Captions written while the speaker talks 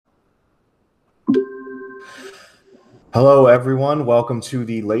Hello, everyone. Welcome to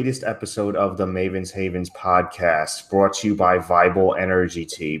the latest episode of the Mavens Havens podcast, brought to you by Viable Energy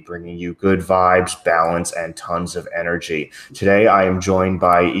Tea, bringing you good vibes, balance, and tons of energy. Today, I am joined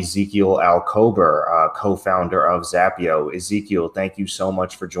by Ezekiel Alcober, co-founder of Zappio. Ezekiel, thank you so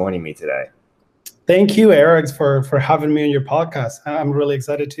much for joining me today. Thank you, Eric, for having me on your podcast. I'm really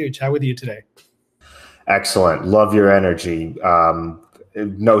excited to chat with you today. Excellent. Love your energy.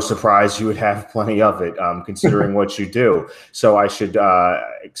 No surprise you would have plenty of it, considering what you do. So I should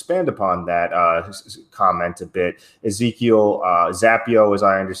expand upon that comment a bit. Ezekiel, Zappio, as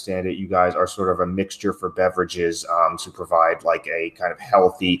I understand it, you guys are sort of a mixture for beverages to provide like a kind of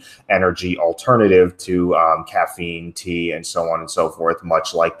healthy energy alternative to caffeine, tea, and so on and so forth,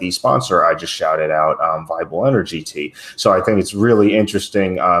 much like the sponsor I just shouted out, Viable Energy Tea. So I think it's really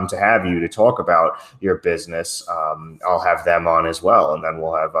interesting to have you to talk about your business. I'll have them on as well. And then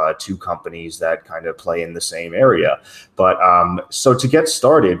we'll have two companies that kind of play in the same area. But so to get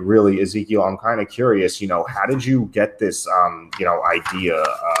started, really, Ezekiel, I'm kind of curious, how did you get this, idea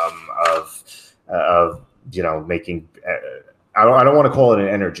of making, I don't want to call it an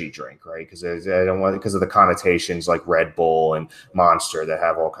energy drink, right? Because I don't want, because of the connotations like Red Bull and Monster that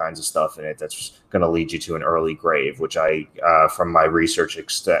have all kinds of stuff in it that's going to lead you to an early grave, which I, from my research,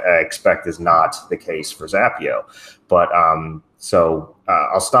 expect is not the case for Zappio. But so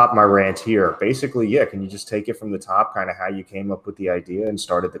I'll stop my rant here. Basically, yeah, can you just take it from the top, kind of how you came up with the idea and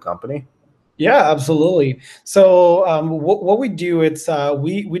started the company? Yeah, absolutely. So what we do, it's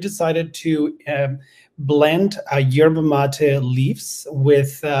we decided to blend yerba mate leaves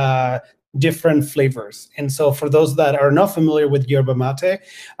with different flavors. And so for those that are not familiar with yerba mate,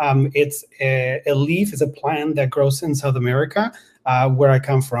 it's a leaf, is a plant that grows in South America, where I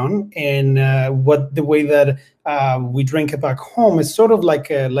come from. And what the way that we drink it back home is sort of like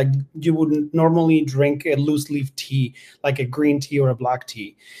you would normally drink a loose leaf tea, like a green tea or a black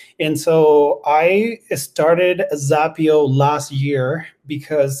tea. And so I started Zappio last year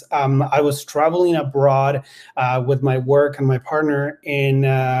because I was traveling abroad with my work and my partner,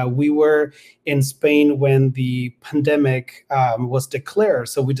 and we were in Spain when the pandemic was declared.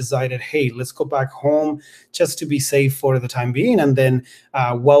 So we decided, hey, let's go back home just to be safe for the time being. And then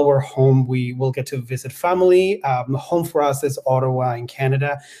while we're home, we will get to visit family. Home for us is Ottawa in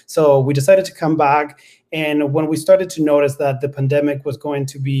Canada. So we decided to come back. And when we started to notice that the pandemic was going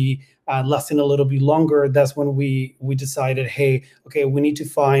to be lasting a little bit longer, that's when we decided, hey, okay, we need to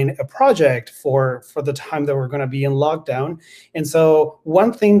find a project for the time that we're going to be in lockdown. And so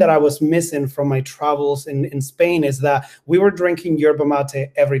one thing that I was missing from my travels in Spain is that we were drinking yerba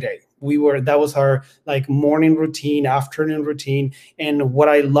mate every day. That was our like morning routine, afternoon routine. And what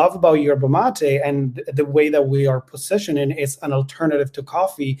I love about yerba mate and the way that we are positioning is an alternative to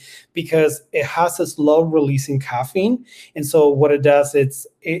coffee, because it has a slow releasing caffeine. And so what it does,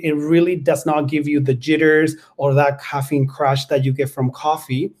 it really does not give you the jitters or that caffeine crash that you get from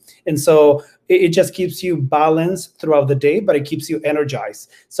coffee. And so it just keeps you balanced throughout the day, but it keeps you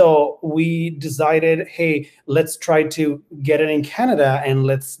energized. So we decided, hey, let's try to get it in Canada, and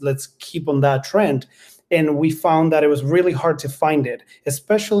let's keep on that trend. And we found that it was really hard to find it,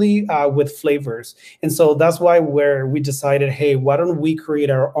 especially with flavors. And so that's why we decided, hey, why don't we create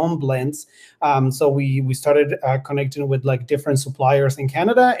our own blends? So we started connecting with like different suppliers in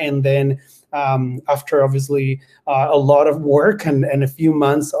Canada, and then after obviously a lot of work and a few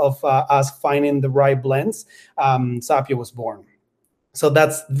months of us finding the right blends, Zappio was born. So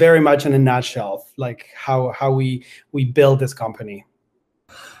that's very much in a nutshell, like how we build this company.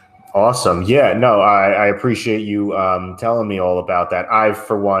 Awesome. Yeah, no, I appreciate you telling me all about that. I,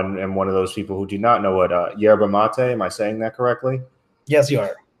 for one, am one of those people who do not know what yerba mate. Am I saying that correctly? Yes, you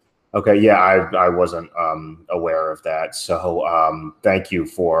are. Okay, yeah, I wasn't aware of that. So thank you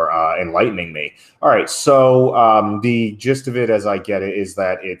for enlightening me. All right, so the gist of it, as I get it, is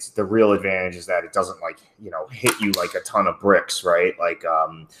that it's the real advantage is that it doesn't like hit you like a ton of bricks, right? Like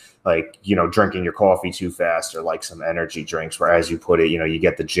drinking your coffee too fast, or like some energy drinks, where, as you put it, you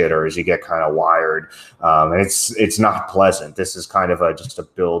get the jitters, you get kind of wired, and it's not pleasant. This is kind of just a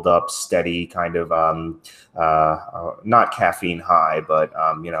build up, steady kind of not caffeine high, but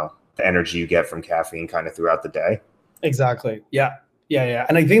the energy you get from caffeine kind of throughout the day. Exactly. Yeah. Yeah.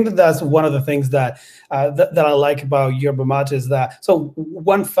 And I think that that's one of the things that that I like about yerba mate is that. So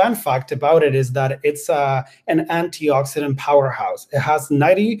one fun fact about it is that it's an antioxidant powerhouse. It has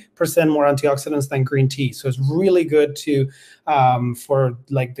 90% more antioxidants than green tea, so it's really good to for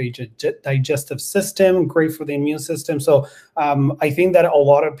like the digestive system, great for the immune system. So I think that a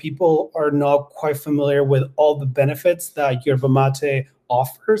lot of people are not quite familiar with all the benefits that yerba mate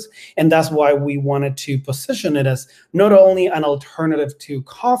offers. And that's why we wanted to position it as not only an alternative to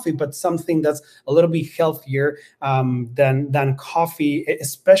coffee, but something that's a little bit healthier than coffee,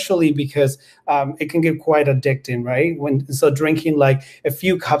 especially because it can get quite addicting, right? So drinking like a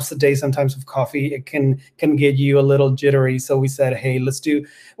few cups a day sometimes of coffee, it can get you a little jittery. So we said, hey, let's do,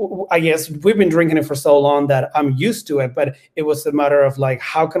 I guess we've been drinking it for so long that I'm used to it, but it was a matter of like,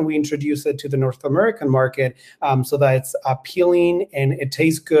 how can we introduce it to the North American market so that it's appealing and it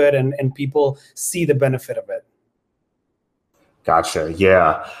tastes good and people see the benefit of it. Gotcha.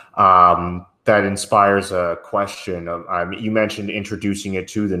 Yeah. That inspires a question. You mentioned introducing it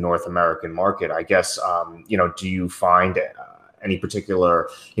to the North American market. I guess, do you find any particular,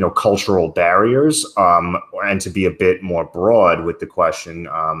 cultural barriers? And to be a bit more broad with the question,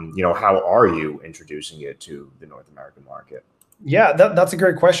 how are you introducing it to the North American market? Yeah, that's a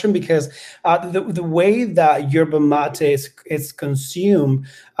great question, because the way that yerba mate is consumed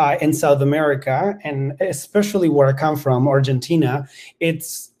in South America, and especially where I come from, Argentina,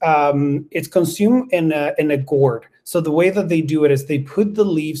 it's consumed in a gourd. So the way that they do it is they put the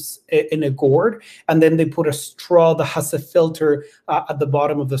leaves in a gourd, and then they put a straw that has a filter at the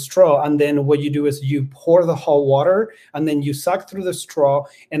bottom of the straw. And then what you do is you pour the hot water, and then you suck through the straw,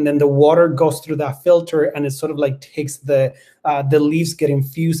 and then the water goes through that filter, and it sort of like takes the leaves get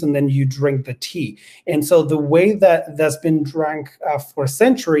infused, and then you drink the tea. And so the way that's been drank for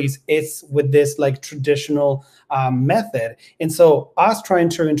centuries is with this like traditional method. And so us trying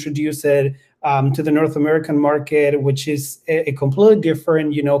to introduce it to the North American market, which is a completely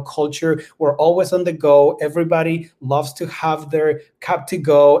different, culture. We're always on the go. Everybody loves to have their cup to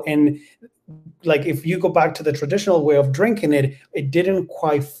go. And like, if you go back to the traditional way of drinking it, it didn't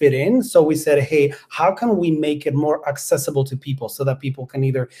quite fit in. So we said, hey, how can we make it more accessible to people so that people can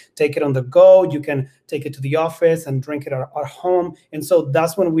either take it on the go, you can take it to the office and drink it at home. And so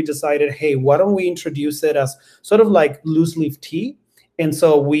that's when we decided, hey, why don't we introduce it as sort of like loose leaf tea? And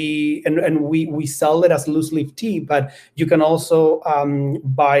so we sell it as loose leaf tea, but you can also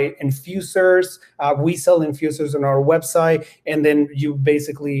buy infusers. We sell infusers on our website, and then you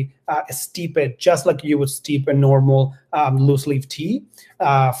basically steep it just like you would steep a normal loose leaf tea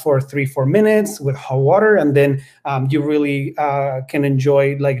for 3-4 minutes with hot water, and then you really can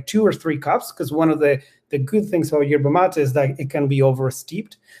enjoy like 2 or 3 cups. Because one of the good things about yerba mate is that it can be over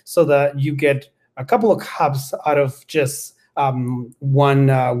steeped, so that you get a couple of cups out of just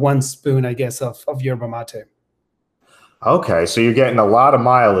one spoon, I guess, of yerba mate. Okay, so you're getting a lot of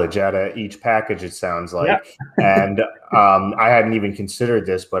mileage out of each package, it sounds like. Yeah. And I hadn't even considered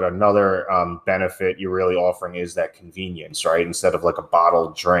this, but another benefit you're really offering is that convenience, right? Instead of like a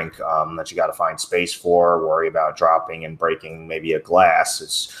bottled drink that you got to find space for, worry about dropping and breaking maybe a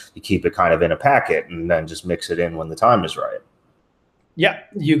glass, you keep it kind of in a packet and then just mix it in when the time is right. Yeah,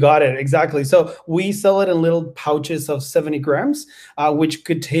 you got it. Exactly. So we sell it in little pouches of 70 grams, which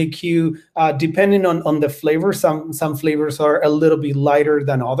could take you, depending on the flavor, some flavors are a little bit lighter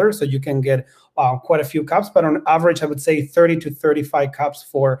than others. So you can get quite a few cups, but on average, I would say 30 to 35 cups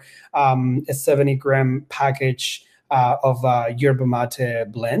for a 70-gram package of yerba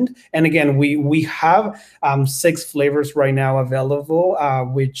mate blend. And again, we have 6 flavors right now available,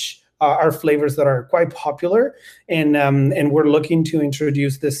 which are flavors that are quite popular, and we're looking to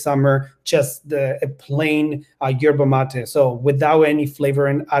introduce this summer just a plain yerba mate, so without any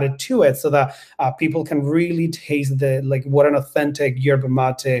flavor added to it, so that people can really taste what an authentic yerba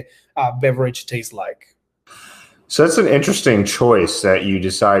mate beverage tastes like. So that's an interesting choice that you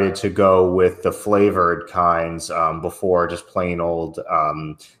decided to go with the flavored kinds before just plain old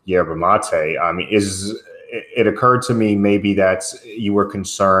yerba mate. I mean, it occurred to me maybe that you were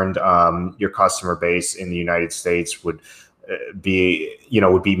concerned your customer base in the United States would be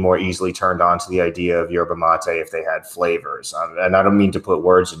more easily turned on to the idea of yerba mate if they had flavors. And I don't mean to put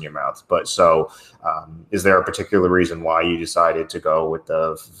words in your mouth, but so is there a particular reason why you decided to go with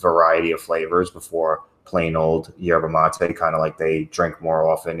the variety of flavors before plain old yerba mate, kind of like they drink more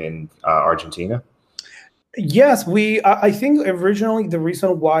often in Argentina? Yes, I think originally the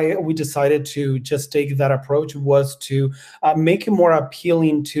reason why we decided to just take that approach was to make it more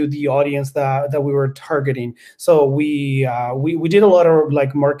appealing to the audience that we were targeting. So we did a lot of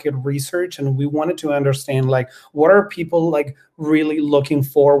like market research, and we wanted to understand like what are people like really looking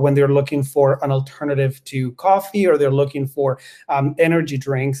for when they're looking for an alternative to coffee, or they're looking for energy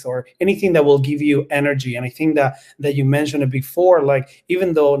drinks or anything that will give you energy. And I think that you mentioned it before, like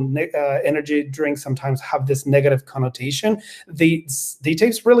even though energy drinks sometimes have this negative connotation, they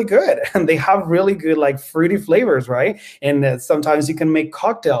taste really good and they have really good like fruity flavors, right? And sometimes you can make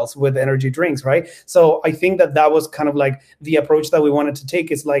cocktails with energy drinks, right? So I think that was kind of like the approach that we wanted to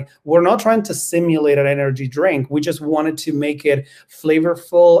take. Is like, we're not trying to simulate an energy drink. We just wanted to make it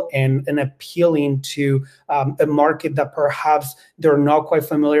flavorful and appealing to a market that perhaps they're not quite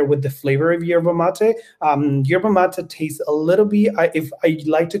familiar with the flavor of yerba mate. Yerba mate tastes a little bit, if I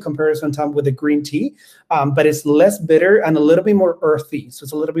like to compare it sometimes with a green tea, but it's less bitter and a little bit more earthy. So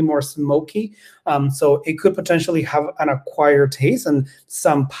it's a little bit more smoky. So it could potentially have an acquired taste, and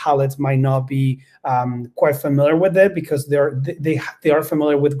some palates might not be quite familiar with it because they are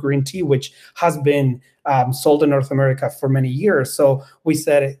familiar with green tea, which has been sold in North America for many years. So we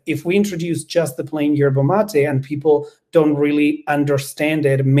said, if we introduce just the plain yerba mate and people don't really understand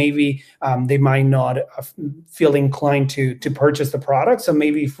it, maybe they might not feel inclined to purchase the product. So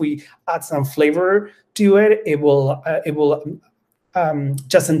maybe if we add some flavor to it, it will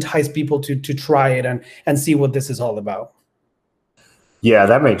just entice people to try it and see what this is all about. Yeah,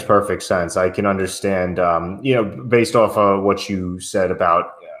 that makes perfect sense. I can understand, based off of what you said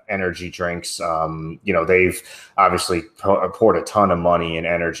about energy drinks, they've obviously poured a ton of money and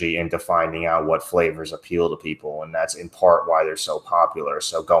energy into finding out what flavors appeal to people. And that's in part why they're so popular.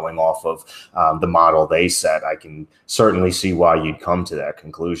 So going off of the model they set, I can certainly see why you'd come to that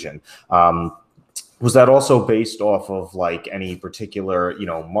conclusion. Was that also based off of like any particular,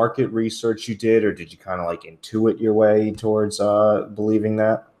 market research you did, or did you kind of like intuit your way towards believing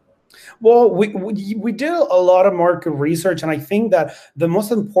that? Well, we did a lot of market research, and I think that the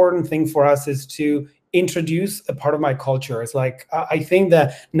most important thing for us is to introduce a part of my culture. It's like, I think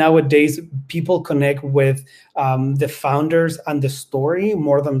that nowadays people connect with the founders and the story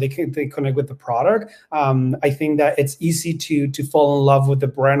more than they connect with the product. I think that it's easy to fall in love with the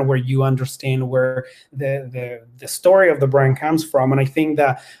brand where you understand where the story of the brand comes from. And I think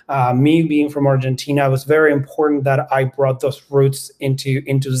that me being from Argentina, it was very important that I brought those roots into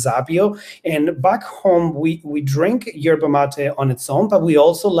Zapio. And back home, we drink yerba mate on its own, but we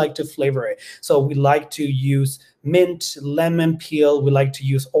also like to flavor it. So we like to use mint, lemon peel. We like to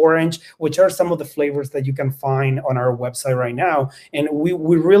use orange, which are some of the flavors that you can find on our website right now. And we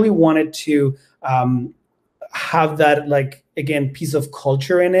really wanted to have that, like, again, piece of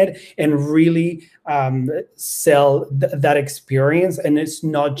culture in it and really sell that experience. And it's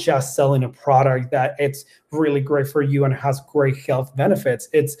not just selling a product that it's really great for you and has great health benefits.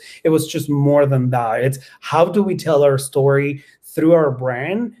 It was just more than that. It's how do we tell our story through our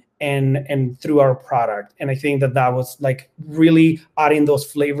brand and through our product. And I think that was like really adding those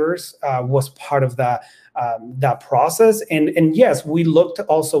flavors was part of that process. And yes, we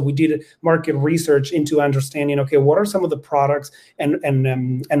did market research into understanding, okay, what are some of the products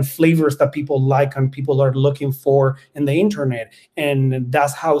and flavors that people like and people are looking for in the internet. And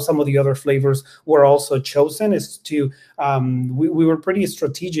that's how some of the other flavors were also chosen, is to we were pretty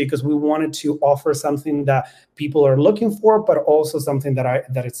strategic because we wanted to offer something that people are looking for, but also something that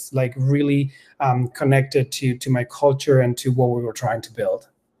it's like really connected to my culture and to what we were trying to build.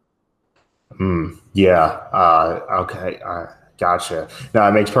 Yeah. Okay. Gotcha. No,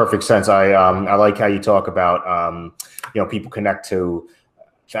 it makes perfect sense. I like how you talk about, people connect to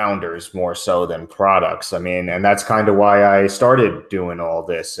founders more so than products. I mean, and that's kind of why I started doing all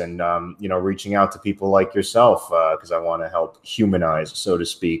this and, reaching out to people like yourself, because I want to help humanize, so to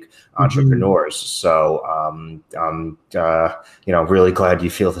speak, entrepreneurs. So, I'm, really glad you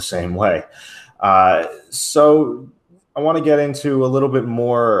feel the same way. So I want to get into a little bit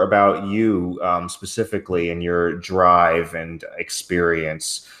more about you specifically and your drive and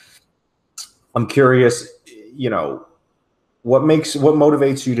experience. I'm curious, what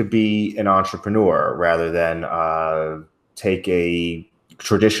motivates you to be an entrepreneur rather than take a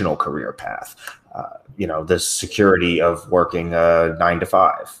traditional career path? The security of working 9 to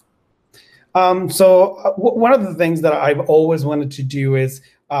 5. So one of the things that I've always wanted to do is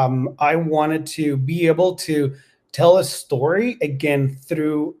I wanted to be able to tell a story again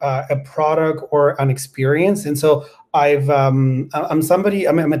through a product or an experience. And so I'm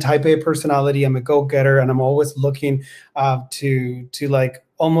a type A personality. I'm a go-getter, and I'm always looking to like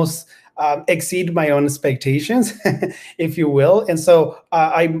almost exceed my own expectations, if you will. And so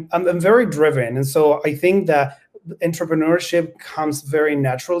I'm very driven. And so I think that entrepreneurship comes very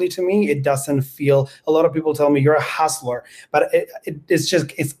naturally to me. It doesn't feel, a lot of people tell me you're a hustler, but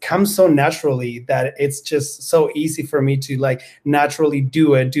it comes so naturally that it's just so easy for me to like naturally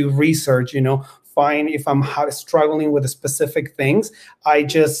do research, find if I'm struggling with specific things, I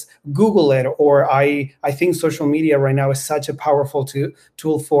just Google it, or I think social media right now is such a powerful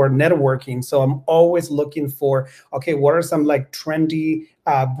tool for networking. So I'm always looking for, okay, what are some like trendy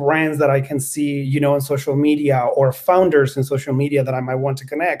brands that I can see, on social media, or founders in social media that I might want to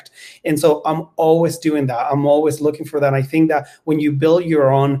connect. And so I'm always doing that. I'm always looking for that. And I think that when you build your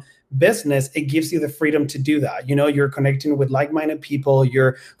own business, it gives you the freedom to do that. You're connecting with like-minded people,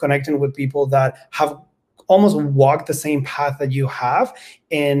 you're connecting with people that have almost walked the same path that you have,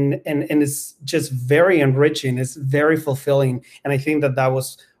 and it's just very enriching. It's very fulfilling. And I think that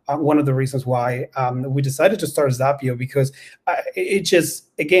was one of the reasons why we decided to start Zappio, because it just,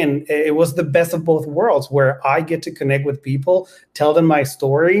 again, it was the best of both worlds, where I get to connect with people, tell them my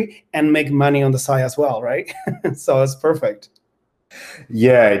story, and make money on the side as well, right? So it's perfect.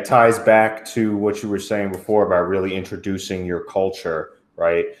 Yeah, it ties back to what you were saying before about really introducing your culture,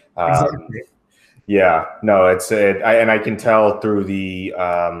 right? Exactly. Yeah, no, and I can tell through the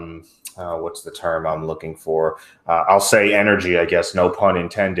what's the term I'm looking for? I'll say energy, I guess, no pun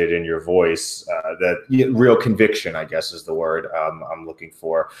intended, in your voice. Real conviction, I guess, is the word I'm looking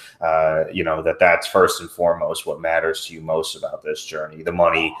for. That's first and foremost what matters to you most about this journey. The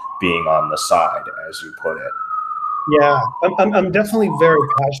money being on the side, as you put it. Yeah, I'm definitely very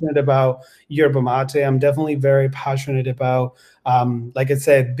passionate about yerba mate. I'm definitely very passionate about, like I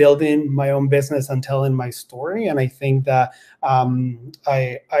said, building my own business and telling my story. And I think that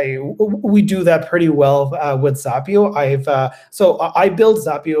we do that pretty well with Zappio. I built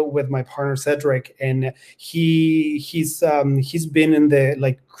Zappio with my partner Cedric, and he's been in the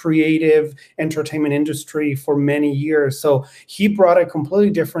like creative entertainment industry for many years. So he brought a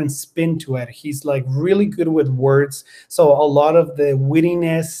completely different spin to it. He's like really good with words. So a lot of the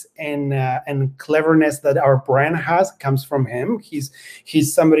wittiness and cleverness that our brand has comes from him. He's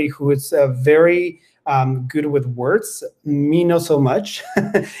somebody who is very good with words, me not so much.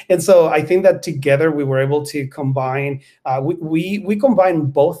 And so I think that together we were able to combine, we combine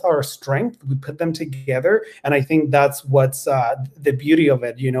both our strength, we put them together. And I think that's what's the beauty of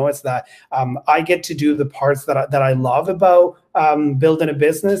it, it's that I get to do the parts that I love about building a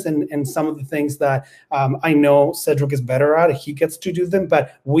business, and some of the things that I know Cedric is better at, he gets to do them,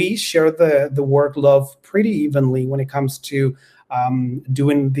 but we share the workload pretty evenly when it comes to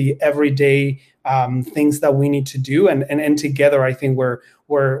doing the everyday things that we need to do, and together I think we're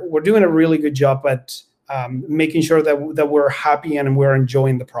doing a really good job at making sure that we're happy and we're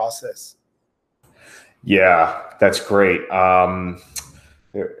enjoying the process. Yeah, that's great.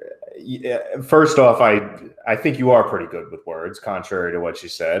 First off, I think you are pretty good with words, contrary to what you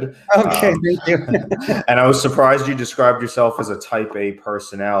said. Okay, thank you. And I was surprised you described yourself as a type A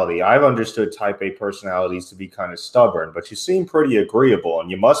personality. I've understood type A personalities to be kind of stubborn, but you seem pretty agreeable,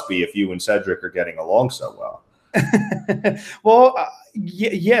 and you must be if you and Cedric are getting along so well. Well,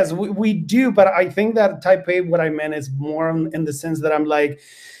 yes, we do, but I think that type A, what I meant is more in the sense that I'm like,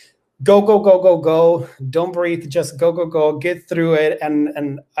 go, go, go, go, go. Don't breathe. Just go, go, go. Get through it.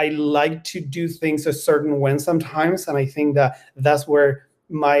 And I like to do things a certain way sometimes. And I think that that's where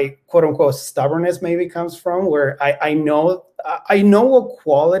my quote unquote stubbornness maybe comes from, where I know what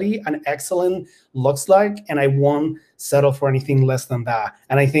quality and excellent looks like, and I won't settle for anything less than that.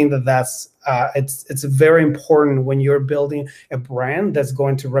 And I think that that's it's very important when you're building a brand that's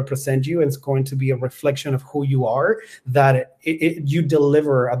going to represent you and it's going to be a reflection of who you are, that you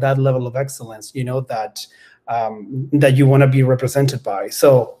deliver at that level of excellence, that you want to be represented by.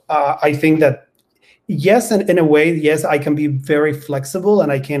 So I think that yes, and in a way, yes, I can be very flexible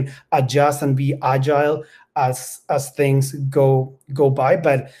and I can adjust and be agile as things go by,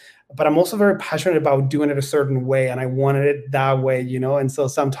 but I'm also very passionate about doing it a certain way, and I wanted it that way, and so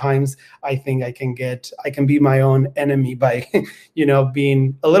sometimes I think I can be my own enemy by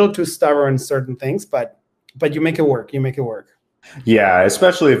being a little too stubborn in certain things, but you make it work. Yeah,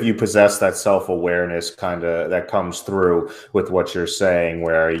 especially if you possess that self-awareness kind of that comes through with what you're saying,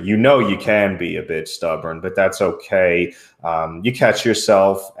 where you can be a bit stubborn, but that's okay. You catch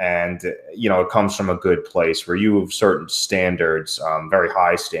yourself, and it comes from a good place where you have certain standards, very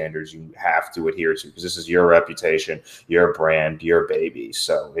high standards you have to adhere to, because this is your reputation, your brand, your baby.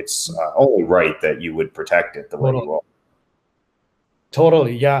 So it's only right that you would protect it the way you are.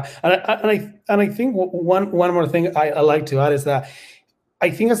 Totally, yeah, and I think one more thing I like to add is that I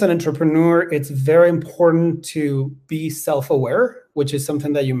think as an entrepreneur, it's very important to be self-aware. which is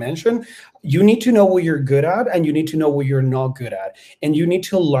something that you mentioned. You need to know what you're good at, and you need to know what you're not good at. And you need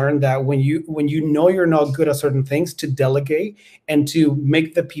to learn that when you know you're not good at certain things, to delegate and to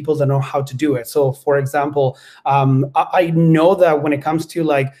make the people that know how to do it. So for example, I know that when it comes to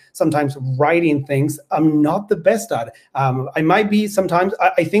like sometimes writing things, I'm not the best at. I might be sometimes.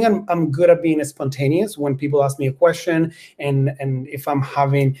 I think I'm good at being spontaneous when people ask me a question, and if I'm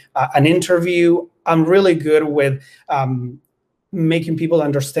having an interview, I'm really good with making people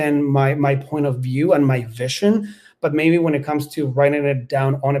understand my point of view and my vision. But maybe when it comes to writing it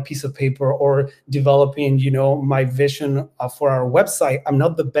down on a piece of paper or developing, my vision for our website, I'm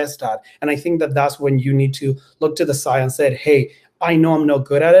not the best at. And I think that that's when you need to look to the side and say, hey, I know I'm not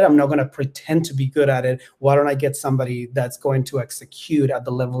good at it. I'm not going to pretend to be good at it. Why don't I get somebody that's going to execute at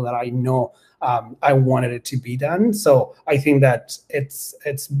the level that I know I wanted it to be done? So I think that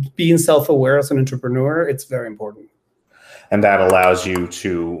it's being self-aware as an entrepreneur. It's very important. And that allows you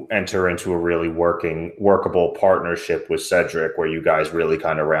to enter into a really workable partnership with Cedric, where you guys really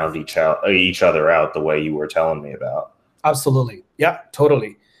kind of round each other out the way you were telling me about. Absolutely. Yeah,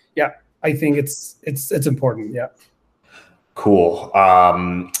 totally. Yeah, I think it's important. Yeah. Cool.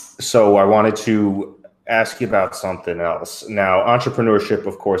 So I wanted to ask you about something else. Now, entrepreneurship,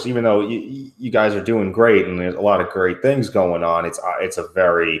 of course, even though you guys are doing great and there's a lot of great things going on, it's a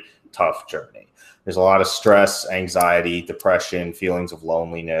very tough journey. There's a lot of stress, anxiety, depression, feelings of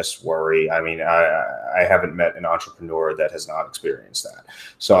loneliness, worry. I mean, I haven't met an entrepreneur that has not experienced that.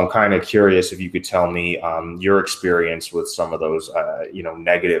 So I'm kind of curious if you could tell me your experience with some of those,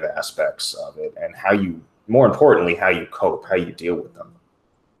 negative aspects of it, and more importantly, how you cope, how you deal with them.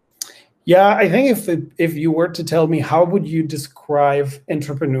 Yeah, I think if you were to tell me how would you describe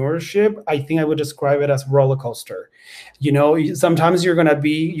entrepreneurship, I think I would describe it as roller coaster. Sometimes you're gonna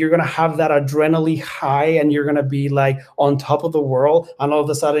have that adrenaline high, and you're gonna be like on top of the world, and all of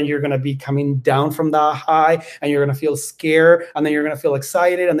a sudden you're gonna be coming down from that high, and you're gonna feel scared, and then you're gonna feel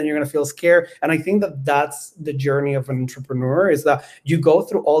excited, and then you're gonna feel scared. And I think that that's the journey of an entrepreneur, is that you go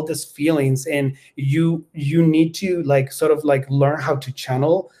through all these feelings, and you need to sort of learn how to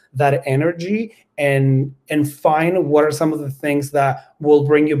channel that energy and find what are some of the things that will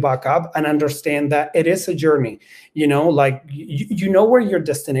bring you back up, and understand that it is a journey. You know where your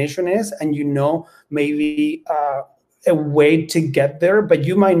destination is, and maybe a way to get there, but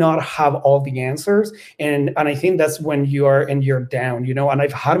you might not have all the answers. And I think that's when you're down, and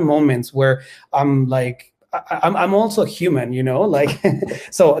I've had moments where I'm like, I'm also human,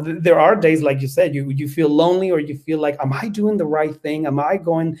 so there are days, like you said, you feel lonely, or you feel like, am I doing the right thing? Am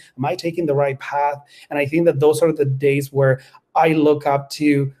I taking the right path? And I think that those are the days where I look up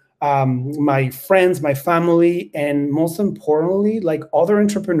to my friends, my family, and most importantly, other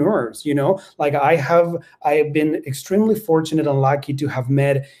entrepreneurs. I have been extremely fortunate and lucky to have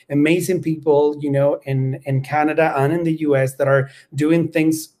met amazing people, in Canada and in the US, that are doing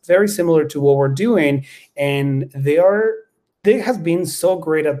things very similar to what we're doing, and they have been so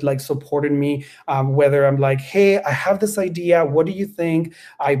great at supporting me, whether I'm like, hey, I have this idea, what do you think?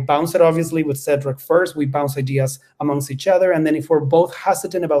 I bounce it obviously with Cedric first. We bounce ideas amongst each other, and then if we're both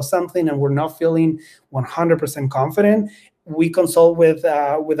hesitant about something and we're not feeling 100% confident, we consult with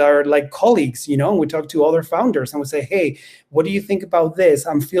our colleagues, and we talk to other founders, and we say, hey, what do you think about this?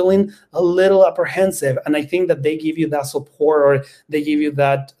 I'm feeling a little apprehensive. And I think that they give you that support, or they give you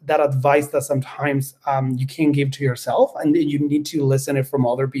that advice that sometimes you can't give to yourself, and you need to listen it from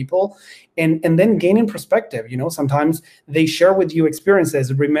other people, and then gaining perspective. Sometimes they share with you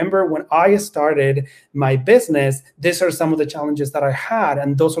experiences. Remember, when I started my business, these are some of the challenges that I had,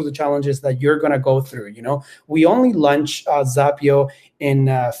 and those are the challenges that you're going to go through. We only launched Zapio in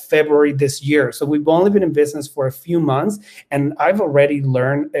February this year, so we've only been in business for a few months, and I've already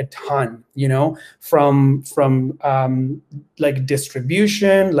learned a ton, from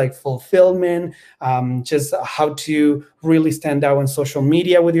distribution, fulfillment, just how to really stand out on social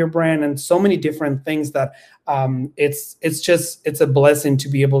media with your brand, and so many different things that it's a blessing to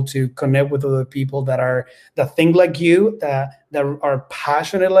be able to connect with other people that think like you, that are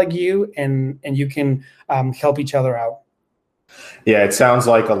passionate like you, and you can help each other out. Yeah, it sounds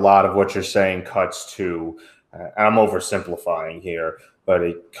like a lot of what you're saying cuts to, I'm oversimplifying here, but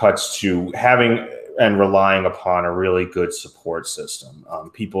it cuts to having and relying upon a really good support system,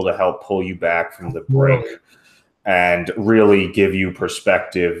 people to help pull you back from the brink and really give you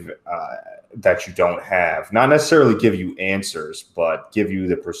perspective that you don't have. Not necessarily give you answers, but give you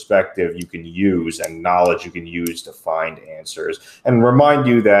the perspective you can use and knowledge you can use to find answers, and remind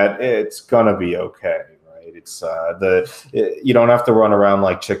you that it's gonna be okay. It's you don't have to run around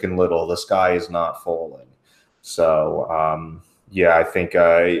like Chicken Little. The sky is not falling. So Yeah, I think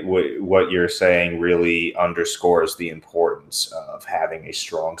what you're saying really underscores the importance of having a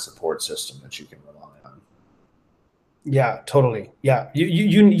strong support system that you can rely on. Yeah, totally. Yeah,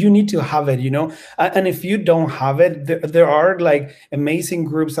 you need to have it, and if you don't have it, there are like amazing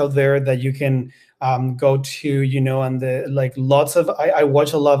groups out there that you can go to, and the like lots of I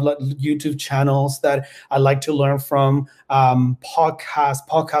watch a lot of like, YouTube channels that I like to learn from.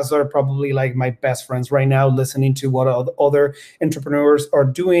 Podcasts are probably like my best friends right now, listening to what other entrepreneurs are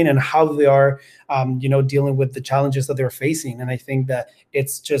doing and how they are dealing with the challenges that they're facing. And I think that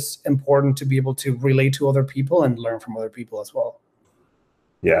it's just important to be able to relate to other people and learn from other people as well.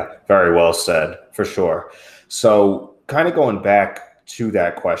 Yeah, very well said, for sure. So kind of going back to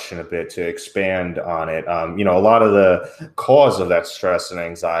that question a bit to expand on it, a lot of the cause of that stress and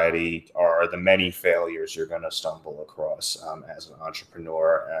anxiety are the many failures you're going to stumble across as an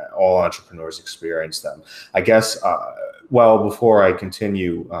entrepreneur. All entrepreneurs experience them. I guess, before I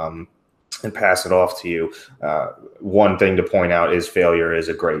continue, and pass it off to you, one thing to point out is failure is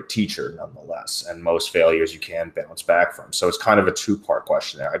a great teacher nonetheless, and most failures you can bounce back from. So it's kind of a two-part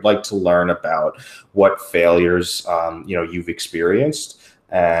question there. I'd like to learn about what failures you've experienced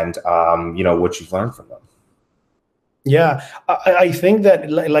and what you've learned from them. Yeah, I think that,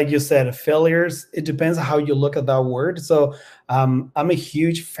 like you said, failures, it depends on how you look at that word. So I'm a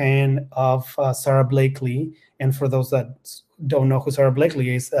huge fan of Sara Blakely. And for those that don't know who Sara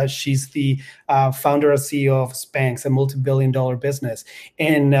Blakely is, she's the founder and CEO of Spanx, a multi-billion-dollar business.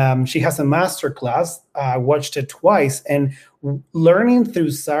 And she has a masterclass. I watched it twice. And learning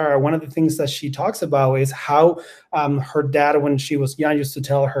through Sara, one of the things that she talks about is how her dad, when she was young, used to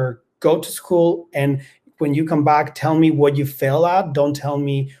tell her, go to school, and when you come back, tell me what you fail at. Don't tell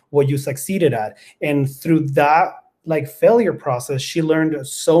me what you succeeded at. And through that like failure process, she learned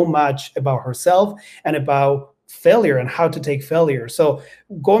so much about herself and about failure and how to take failure. So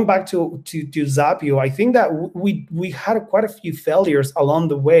going back to Zapio, I think that we had quite a few failures along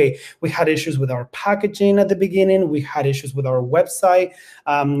the way. We had issues with our packaging at the beginning. We had issues with our website.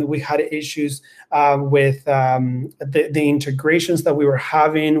 We had issues with the integrations that we were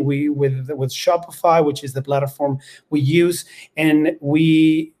having with Shopify, which is the platform we use, and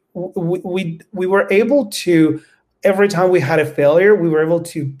we were able to. Every time we had a failure, we were able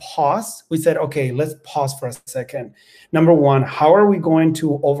to pause. We said, okay, let's pause for a second. Number one, how are we going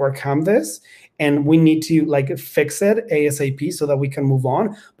to overcome this? And we need to like fix it ASAP so that we can move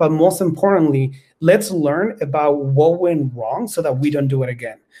on. But most importantly, let's learn about what went wrong so that we don't do it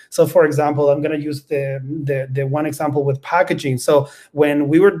again. So for example, I'm going to use the one example with packaging. So when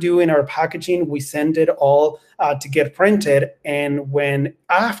we were doing our packaging, we sent it all to get printed. And when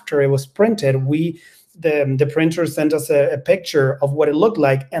after it was printed, the printer sent us a picture of what it looked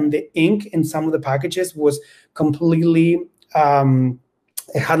like, and the ink in some of the packages was completely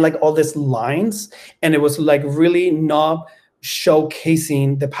it had like all these lines, and it was like really not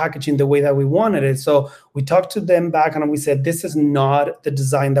showcasing the packaging the way that we wanted it. So we talked to them back and we said, this is not the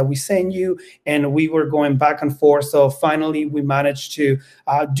design that we sent you. And we were going back and forth. So finally we managed to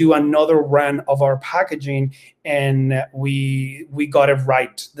do another run of our packaging, and we got it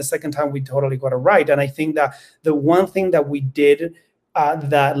right. The second time we totally got it right. And I think that the one thing that we did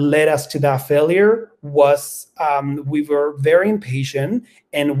that led us to that failure was we were very impatient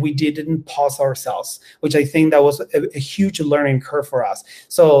and we didn't pause ourselves, which I think that was a huge learning curve for us.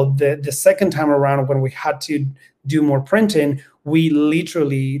 So the second time around, when we had to do more printing, we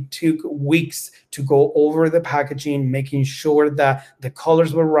literally took weeks to go over the packaging, making sure that the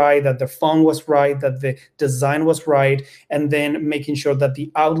colors were right, that the font was right, that the design was right, and then making sure that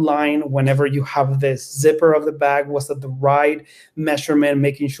the outline, whenever you have the zipper of the bag, was at the right measurement,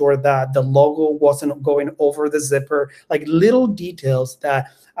 making sure that the logo wasn't going over the zipper, like little details that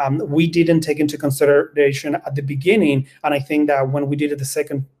we didn't take into consideration at the beginning. And I think that when we did it the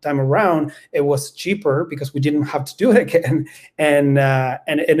second time around, it was cheaper because we didn't have to do it again, and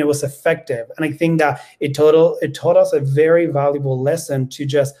it was effective. And I think that it taught us a very valuable lesson to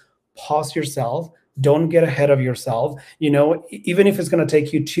just pause yourself. Don't get ahead of yourself. Even if it's going to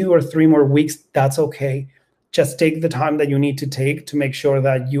take you 2 or 3 more weeks, that's okay. Just take the time that you need to take to make sure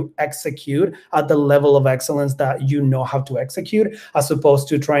that you execute at the level of excellence that you know how to execute, as opposed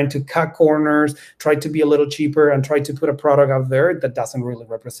to trying to cut corners, try to be a little cheaper, and try to put a product out there that doesn't really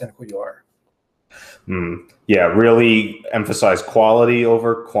represent who you are. Yeah, really emphasize quality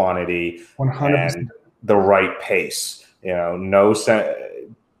over quantity 100%. and the right pace.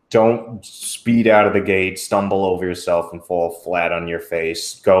 Don't speed out of the gate, stumble over yourself and fall flat on your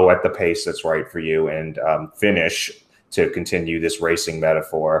face. Go at the pace that's right for you, and finish to continue this racing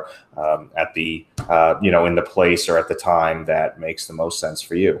metaphor at the in the place or at the time that makes the most sense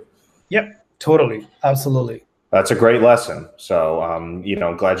for you. Yep, totally, absolutely. That's a great lesson. So I'm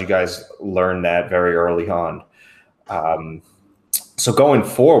glad you guys learned that very early on. So going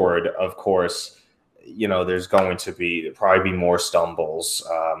forward, of course, there's going to probably be more stumbles,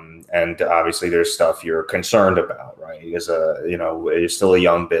 and obviously there's stuff you're concerned about, right? As you're still a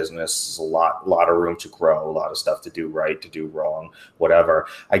young business, there's a lot of room to grow, a lot of stuff to do right, to do wrong, whatever.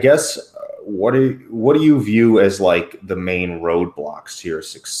 I guess what do you view as like the main roadblocks to your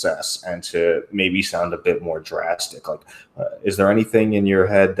success? And to maybe sound a bit more drastic, like is there anything in your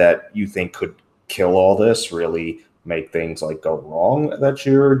head that you think could kill all this, really make things like go wrong, that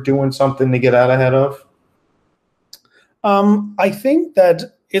you're doing something to get out ahead of? I think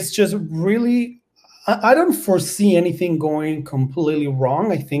that it's just really, I don't foresee anything going completely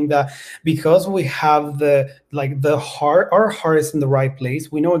wrong. I think that because we have our heart is in the right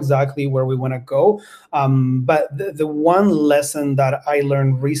place, we know exactly where we want to go. But the one lesson that I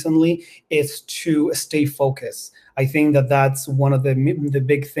learned recently is to stay focused. I think that that's one of the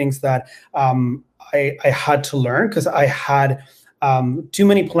big things that I had to learn, because I had too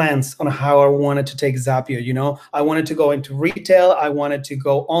many plans on how I wanted to take Zappio. I wanted to go into retail, I wanted to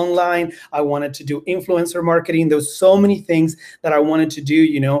go online, I wanted to do influencer marketing. There's so many things that I wanted to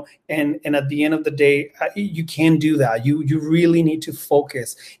do, and at the end of the day, you can't do that. You really need to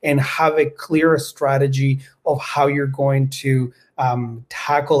focus and have a clear strategy of how you're going to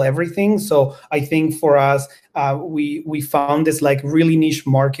tackle everything. So I think for us, we found this like really niche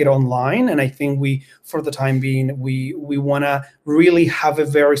market online, and I think for the time being, we want to really have a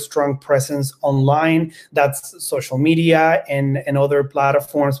very strong presence online. That's social media and other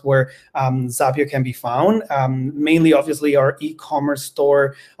platforms where Zappio can be found. Mainly, obviously, our e-commerce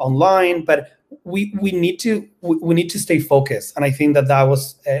store online, but we need to stay focused, and I think that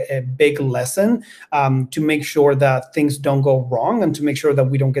was a big lesson, to make sure that things don't go wrong and to make sure that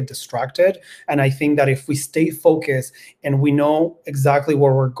we don't get distracted. And I think that if we stay focused and we know exactly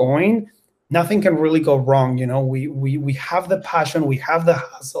where we're going, nothing can really go wrong. We have the passion, we have the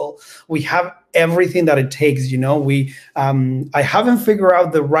hustle, we have everything that it takes. I haven't figured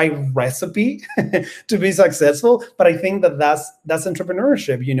out the right recipe to be successful, but I think that's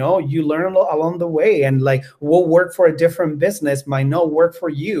entrepreneurship. You learn along the way, and like what worked for a different business might not work for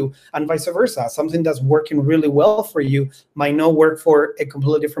you, and vice versa. Something that's working really well for you might not work for a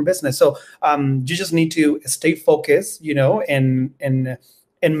completely different business. So you just need to stay focused,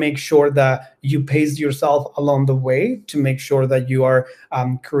 and make sure that you pace yourself along the way to make sure that you are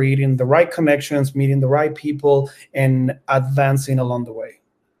creating the right connections, meeting the right people, and advancing along the way.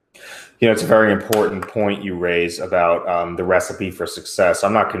 It's a very important point you raise about the recipe for success.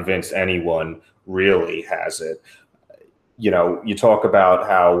 I'm not convinced anyone really has it. You talk about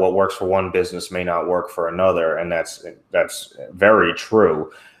how what works for one business may not work for another, and that's very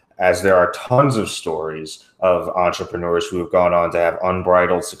true, as there are tons of stories of entrepreneurs who have gone on to have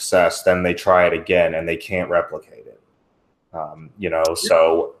unbridled success. Then they try it again and they can't replicate it.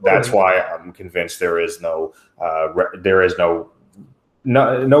 So that's why I'm convinced there is no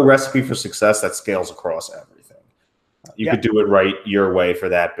recipe for success that scales across everything. You could do it right your way for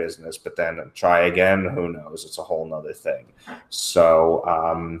that business, but then try again, who knows? It's a whole nother thing.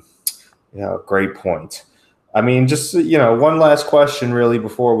 So, great point. I mean, just, one last question really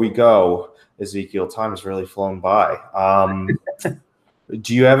before we go. Ezekiel, time has really flown by.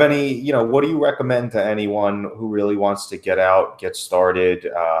 Do you have any, what do you recommend to anyone who really wants to get started,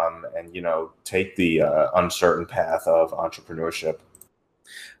 and, take the uncertain path of entrepreneurship?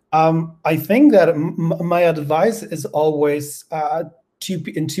 I think that my advice is always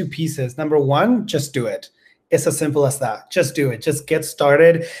in two pieces. Number one, just do it. It's as simple as that. Just do it. Just get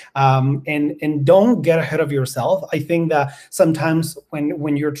started, and don't get ahead of yourself. I think that sometimes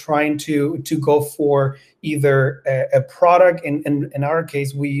when you're trying to go for either a product, in our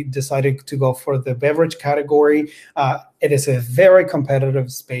case, we decided to go for the beverage category. It is a very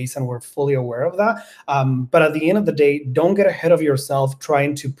competitive space, and we're fully aware of that. But at the end of the day, don't get ahead of yourself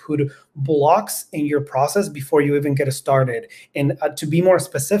trying to put blocks in your process before you even get started. And to be more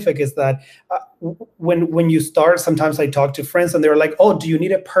specific, is that when you start, sometimes I talk to friends and they're like, "Oh, do you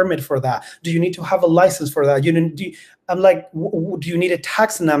need a permit for that? Do you need to have a license for that? I'm like, do you need a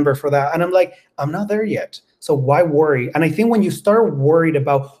tax number for that?" And I'm like, I'm not there yet. So why worry? And I think when you start worried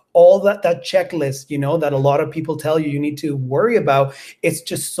about all that checklist, that a lot of people tell you need to worry about, it's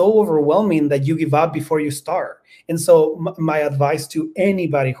just so overwhelming that you give up before you start. And so my advice to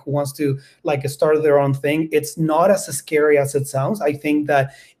anybody who wants to like start their own thing, it's not as scary as it sounds. I think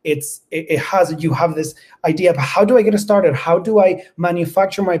that you have this idea of how do I get started? How do I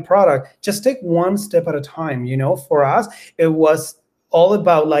manufacture my product? Just take one step at a time. For us, it was all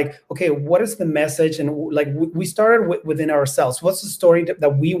about like, okay, what is the message? And like we started within ourselves. What's the story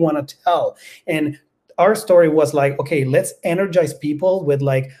that we want to tell? And our story was like, okay, let's energize people with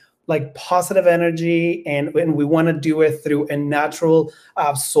like positive energy, and we want to do it through a natural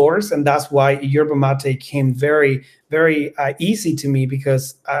source. And that's why yerba mate came very, very easy to me,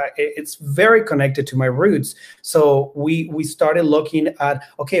 because it's very connected to my roots. So we started looking at,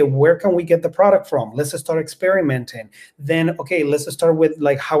 okay, where can we get the product from? Let's just start experimenting. Then, okay, let's just start with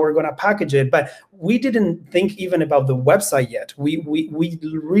like how we're going to package it. But we didn't think even about the website yet. We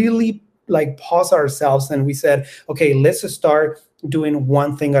really like pause ourselves, and we said, okay, let's just start doing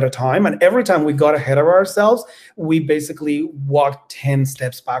one thing at a time. And every time we got ahead of ourselves, we basically walked 10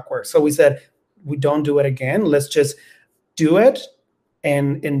 steps backwards. So we said, we don't do it again. Let's just do it,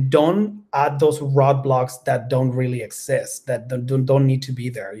 and don't add those roadblocks that don't really exist, that don't need to be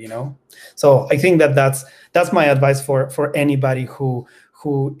there, So I think that's my advice for anybody who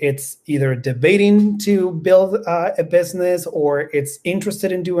it's either debating to build a business or it's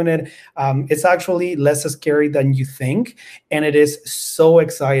interested in doing it. It's actually less scary than you think, and it is so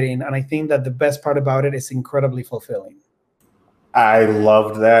exciting. And I think that the best part about it is incredibly fulfilling. I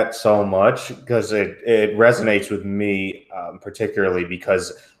loved that so much because it resonates with me, particularly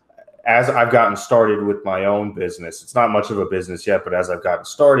because as I've gotten started with my own business, it's not much of a business yet, but as I've gotten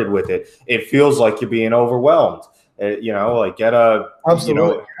started with it, it feels like you're being overwhelmed. Like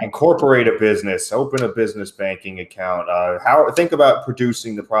incorporate a business, open a business banking account. Think about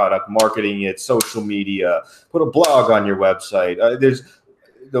producing the product, marketing it, social media, put a blog on your website.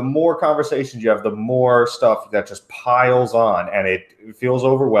 The more conversations you have, the more stuff that just piles on, and it feels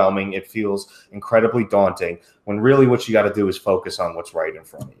overwhelming. It feels incredibly daunting, when really what you got to do is focus on what's right in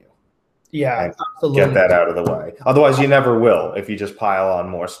front of you. Yeah, absolutely. Get that out of the way. Otherwise, you never will if you just pile on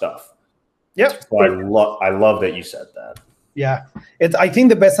more stuff. Yep. So I love that you said that. Yeah, I think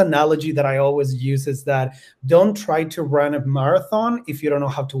the best analogy that I always use is that don't try to run a marathon if you don't know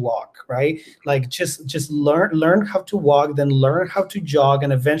how to walk, right? Like just learn how to walk, then learn how to jog,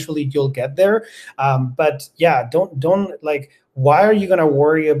 and eventually you'll get there. But yeah, don't like, why are you going to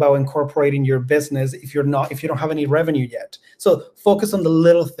worry about incorporating your business if you don't have any revenue yet? So focus on the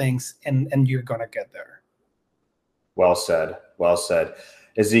little things, and you're going to get there. Well said. Well said.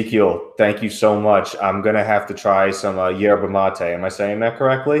 Ezequiel, thank you so much. I'm going to have to try some yerba mate. Am I saying that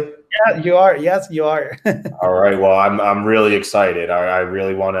correctly? Yeah, you are. Yes, you are. All right. Well, I'm really excited. I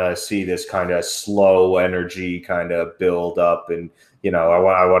really want to see this kind of slow energy kind of build up, and I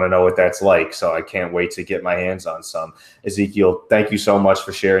want to know what that's like. So I can't wait to get my hands on some. Ezequiel, thank you so much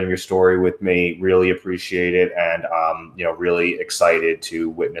for sharing your story with me. Really appreciate it, and really excited to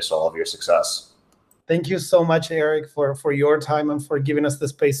witness all of your success. Thank you so much, Eric, for your time and for giving us the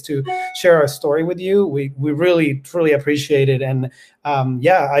space to share our story with you. We really, truly appreciate it. And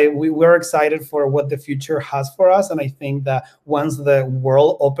we're excited for what the future has for us. And I think that once the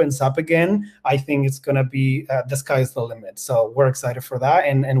world opens up again, I think it's going to be the sky's the limit. So we're excited for that.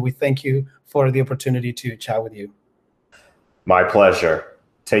 And we thank you for the opportunity to chat with you. My pleasure.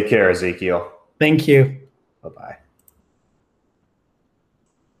 Take care, Ezequiel. Thank you. Bye-bye.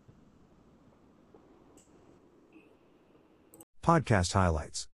 Podcast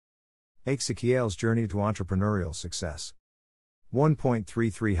highlights. Ezequiel's journey to entrepreneurial success.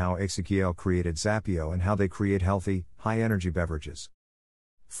 1.33 How Ezequiel created Zapio and how they create healthy, high-energy beverages.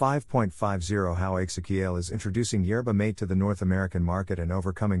 5.50 How Ezequiel is introducing yerba mate to the North American market and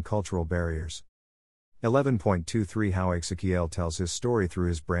overcoming cultural barriers. 11.23 How Ezequiel tells his story through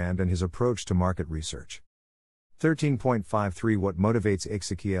his brand and his approach to market research. 13.53 What motivates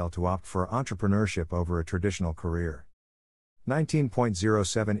Ezequiel to opt for entrepreneurship over a traditional career.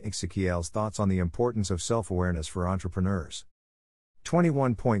 19.07 Ezequiel's thoughts on the importance of self-awareness for entrepreneurs.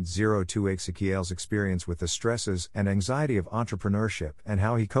 21.02 Ezequiel's experience with the stresses and anxiety of entrepreneurship and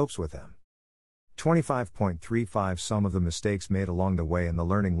how he copes with them. 25.35 Some of the mistakes made along the way and the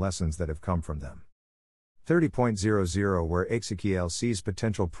learning lessons that have come from them. 30.00 Where Ezequiel sees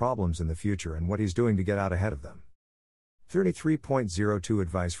potential problems in the future and what he's doing to get out ahead of them. 33.02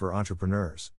 Advice for entrepreneurs.